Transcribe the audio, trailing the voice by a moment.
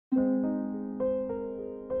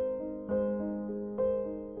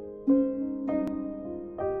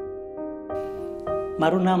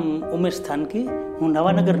મારું નામ ઉમેશ થાનકી. હું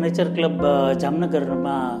નવાનગર નેચર ક્લબ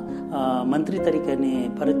જામનગરમાં મંત્રી તરીકેની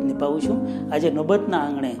ફરજ નિભાવું છું. આજે નોબતના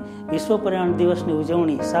આંગણે વિશ્વ પર્યાવરણ દિવસની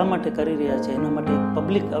ઉજવણી શા માટે કરી રહ્યા છે એના માટે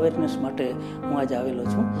પબ્લિક અવેરનેસ માટે હું આજે આવેલો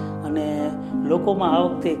છું અને લોકોમાં આ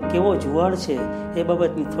વખતે કેવો જુવાળ છે એ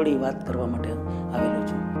બાબતની થોડી વાત કરવા માટે આવેલો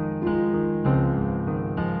છું.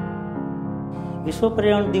 વિશ્વ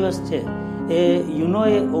પર્યાવરણ દિવસ છે એ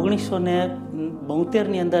યુનોએ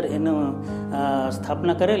 1972ની અંદર એનો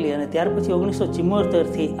સ્થાપના કરેલી અને ત્યાર પછી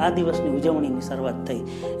 1974થી આ દિવસની ઉજવણીની શરૂઆત થઈ.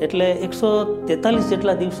 એટલે 143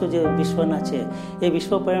 જેટલા દિવસો જે વિશ્વના છે એ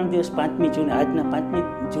વિશ્વ પર્યાવરણ દિવસ 5મી જૂને આજના 5મી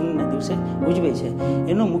જૂનના દિવસે ઉજવે છે.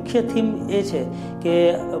 એનું મુખ્ય થીમ એ છે કે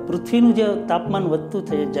પૃથ્વીનું જે તાપમાન વધતું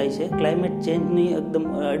જાય છે, ક્લાઇમેટ ચેન્જની એકદમ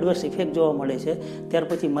એડવર્સ ઇફેક્ટ જોવા મળે છે, ત્યાર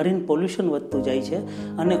પછી મરીન પોલ્યુશન વધતું જાય છે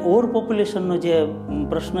અને ઓવર પોપ્યુલેશનનો જે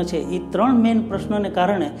પ્રશ્ન છે એ 3 મેઇન પ્રશ્નોને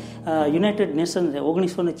કારણે યુનાઇટેડ નેશન્સે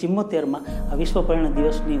 1974માં આ વિશ્વ પર્યાવરણ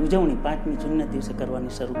દિવસની ઉજવણી 5મી જૂનના દિવસે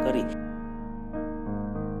કરવાની શરૂ કરી.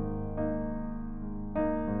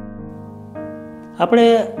 આપણે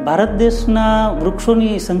ભારત દેશના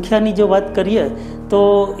વૃક્ષોની સંખ્યાની જો વાત કરીએ તો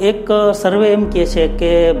એક સર્વે એમ કહે છે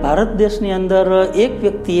કે ભારત દેશની અંદર એક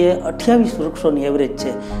વ્યક્તિએ 28 વૃક્ષોની એવરેજ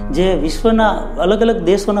છે, જે વિશ્વના અલગ અલગ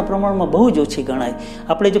દેશોના પ્રમાણમાં બહુ જ ઓછી ગણાય.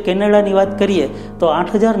 આપણે જો કેનેડાની વાત કરીએ તો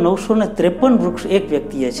 8,953 વૃક્ષ એક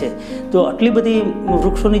વ્યક્તિએ છે. તો આટલી બધી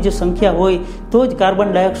વૃક્ષોની જો સંખ્યા હોય તો જ કાર્બન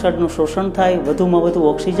ડાયોક્સાઇડનું શોષણ થાય, વધુમાં વધુ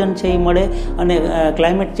ઓક્સિજન છે એ મળે અને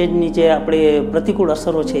ક્લાઇમેટ ચેન્જની જે આપણે પ્રતિકૂળ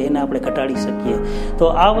અસરો છે એને આપણે ઘટાડી શકીએ. તો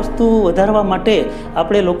આ વસ્તુ વધારવા માટે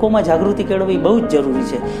આપણે લોકોમાં જાગૃતિ કેળવવી બહુ જ જરૂરી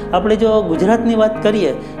છે. આપણે જો ગુજરાતની વાત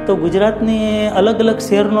કરીએ તો ગુજરાતની અલગ અલગ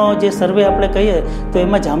શહેરનો જે સર્વે આપણે કહીએ તો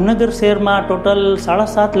એમાં જામનગર શહેરમાં ટોટલ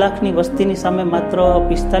 7.5 લાખની વસ્તીની સામે માત્ર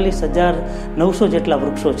 45,900 જેટલા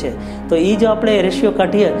વૃક્ષો છે. તો એ જો આપણે રેશિયો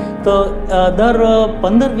કાઢીએ તો દર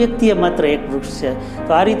 15 વ્યક્તિએ માત્ર એક વૃક્ષ છે.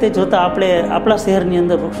 તો આ રીતે જોતાં આપણે આપણા શહેરની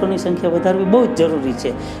અંદર વૃક્ષોની સંખ્યા વધારવી બહુ જ જરૂરી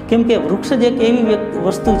છે. કેમ કે વૃક્ષ જ એક એવી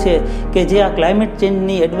વસ્તુ છે કે જે આ ક્લાઇમેટ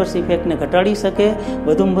ચેન્જની એડવર્સ ઇફેક્ટને ઘટાડી શકે,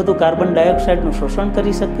 વધુમાં વધુ કાર્બન ડાયોક્સાઇડનું શોષણ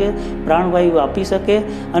કરી શકે, પ્રાણવાયુ આપી શકે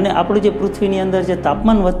અને આપણું જે પૃથ્વીની અંદર જે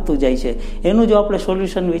તાપમાન વધતું જાય છે એનું જો આપણે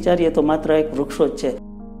સોલ્યુશન વિચારીએ તો માત્ર એક વૃક્ષો જ છે.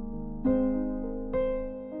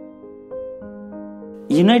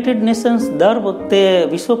 યુનાઇટેડ નેશન્સ દર વખતે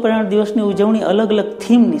વિશ્વ પર્યાવરણ દિવસની ઉજવણી અલગ અલગ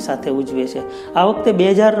થીમની સાથે ઉજવે છે. આ વખતે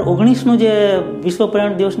 2019નું જે વિશ્વ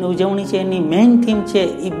પર્યાવરણ દિવસની ઉજવણી છે એની મેઇન થીમ છે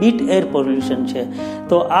એ બીટ એર પોલ્યુશન છે.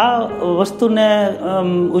 તો આ વસ્તુને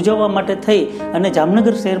ઉજવવા માટે થઈ અને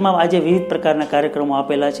જામનગર શહેરમાં આજે વિવિધ પ્રકારના કાર્યક્રમો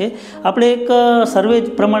આપેલા છે. આપણે એક સર્વે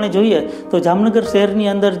પ્રમાણે જોઈએ તો જામનગર શહેરની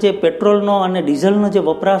અંદર જે પેટ્રોલનો અને ડીઝલનો જે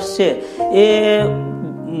વપરાશ છે એ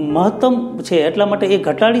મહત્તમ છે, એટલા માટે એ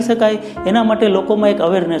ઘટાડી શકાય એના માટે લોકોમાં એક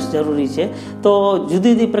અવેરનેસ જરૂરી છે. તો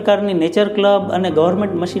જુદી જુદી પ્રકારની નેચર ક્લબ અને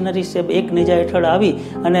ગવર્મેન્ટ મશીનરી છે એક નેજા હેઠળ આવી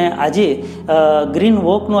અને આજે ગ્રીન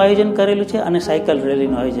વોકનું આયોજન કરેલું છે અને સાયકલ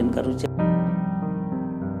રેલીનું આયોજન કર્યું છે.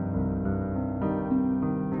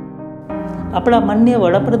 આપણા માનનીય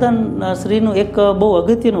વડાપ્રધાન શ્રીનું એક બહુ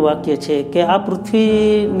અગત્યનું વાક્ય છે કે આ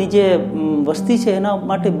પૃથ્વીની જે વસ્તી છે એના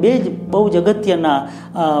માટે બે જ બહુ જ અગત્યના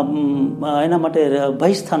એના માટે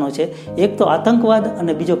ભયસ્થાનો છે. એક તો આતંકવાદ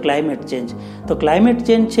અને બીજો ક્લાઇમેટ ચેન્જ. તો ક્લાઇમેટ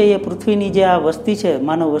ચેન્જ છે એ પૃથ્વીની જે આ વસ્તી છે,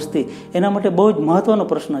 માનવ વસ્તી, એના માટે બહુ જ મહત્ત્વનો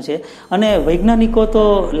પ્રશ્ન છે અને વૈજ્ઞાનિકો તો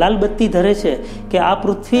લાલ બત્તી ધરે છે કે આ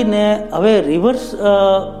પૃથ્વીને હવે રિવર્સ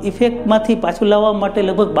ઇફેક્ટમાંથી પાછું લાવવા માટે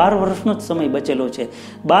લગભગ 12 વર્ષનો જ સમય બચેલો છે.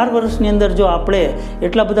 12 વર્ષની અંદર જો આપણે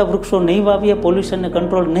એટલા બધા વૃક્ષો નહીં વાવીએ, પોલ્યુશનને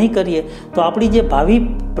કંટ્રોલ નહીં કરીએ તો આપણી જે ભાવિ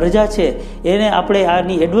પ્રજા છે એને આપણે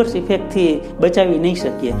આની એડવર્સ ઇફેક્ટથી બચાવી નહીં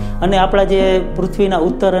શકીએ. અને આપણા જે પૃથ્વીના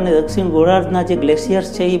ઉત્તર અને દક્ષિણ ગોળાર્ધના જે ગ્લેશિયર્સ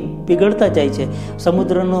છે એ પીગળતા જાય છે,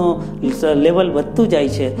 સમુદ્રનું લેવલ વધતું જાય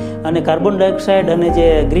છે અને કાર્બન ડાયોક્સાઇડ અને જે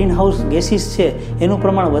ગ્રીન હાઉસ ગેસીસ છે એનું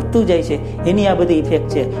પ્રમાણ વધતું જાય છે. એની આ બધી ઇફેક્ટ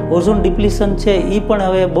છે. ઓઝોન ડિપ્લીશન છે એ પણ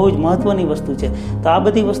હવે બહુ જ મહત્ત્વની વસ્તુ છે. તો આ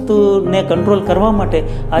બધી વસ્તુને કંટ્રોલ કરવા માટે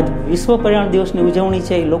આજ વિશ્વ પર્યાવરણ દિવસની ઉજવણી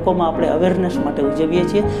છે એ લોકોમાં આપણે અવેરનેસ માટે ઉજવીએ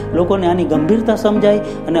છીએ. લોકોને આની ગંભીરતા સમજાય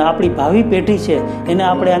અને આપણી ભાવિ પેઢી છે એને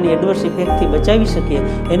આપણે આની એડવર્સ ઇફેક્ટથી બચાવી શકીએ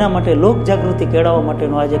એના માટે લોક જાગૃતિ કેળવવા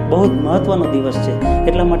માટેનો આજે એક બહુ જ મહત્ત્વનો દિવસ છે.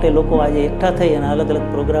 એટલા માટે લોકો આજે એકઠા થઈ અને અલગ અલગ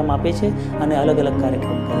પ્રોગ્રામ આપે છે અને અલગ અલગ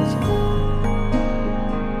કાર્યક્રમ કરે છે.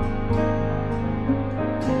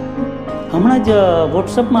 હમણાં જ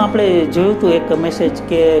વોટ્સઅપમાં આપણે જોયું હતું એક મેસેજ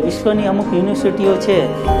કે વિશ્વની અમુક યુનિવર્સિટીઓ છે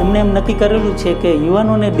એમને એમ નક્કી કરેલું છે કે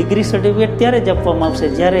યુવાનોને ડિગ્રી સર્ટિફિકેટ ત્યારે જ આપવામાં આવશે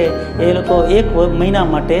જ્યારે એ લોકો 1 મહિના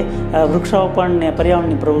માટે વૃક્ષારોપણ ને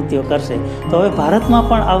પર્યાવરણની પ્રવૃત્તિઓ કરશે. તો હવે ભારતમાં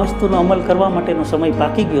પણ આ વસ્તુનો અમલ કરવા માટેનો સમય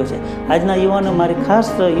પાકી ગયો છે. આજના યુવાનો, મારી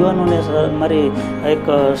ખાસ યુવાનોને મારી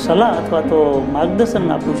એક સલાહ અથવા તો માર્ગદર્શન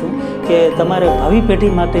આપું છું કે તમારે ભાવિ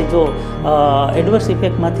પેઢી માટે જો એડવર્સ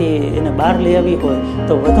ઇફેક્ટમાંથી એને બહાર લઈ આવી હોય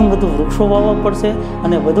તો વધુમાં વધુ વૃક્ષો વાવવા પડશે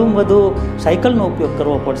અને વધુમાં વધુ સાયકલનો ઉપયોગ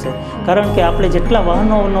કરવો પડશે. કારણ કે આપણે જેટલા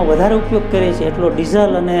વાહનોનો વધારે ઉપયોગ કરીએ છીએ એટલો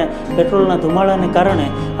ડીઝલ અને પેટ્રોલના ધુમાડાને કારણે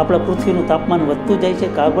આપણા પૃથ્વીનું તાપમાન વધતું જાય છે,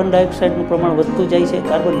 કાર્બન ડાયોક્સાઇડનું પ્રમાણ વધતું જાય છે,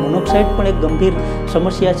 કાર્બન મોનોક્સાઇડ પણ એક ગંભીર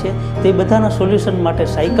સમસ્યા છે. તે બધાના સોલ્યુશન માટે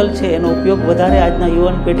સાયકલ છે એનો ઉપયોગ વધારે આજના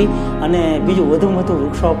યુવાન પેઢી અને બીજું વધુમાં વધુ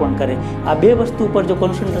વૃક્ષારોપણ કરે. આ 2 વસ્તુ ઉપર જો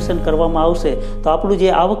કોન્સન્ટ્રેશન કરવામાં આવશે તો આપણું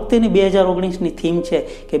જે આ વખતેની 2019ની થીમ છે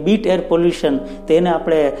કે બીટ એર પોલ્યુશન, તેને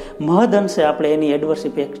આપણે મહદઅંશે આપણે એની એડવર્સ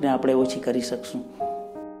ઇફેક્ટને આપણે ઓછી કરી શકશું.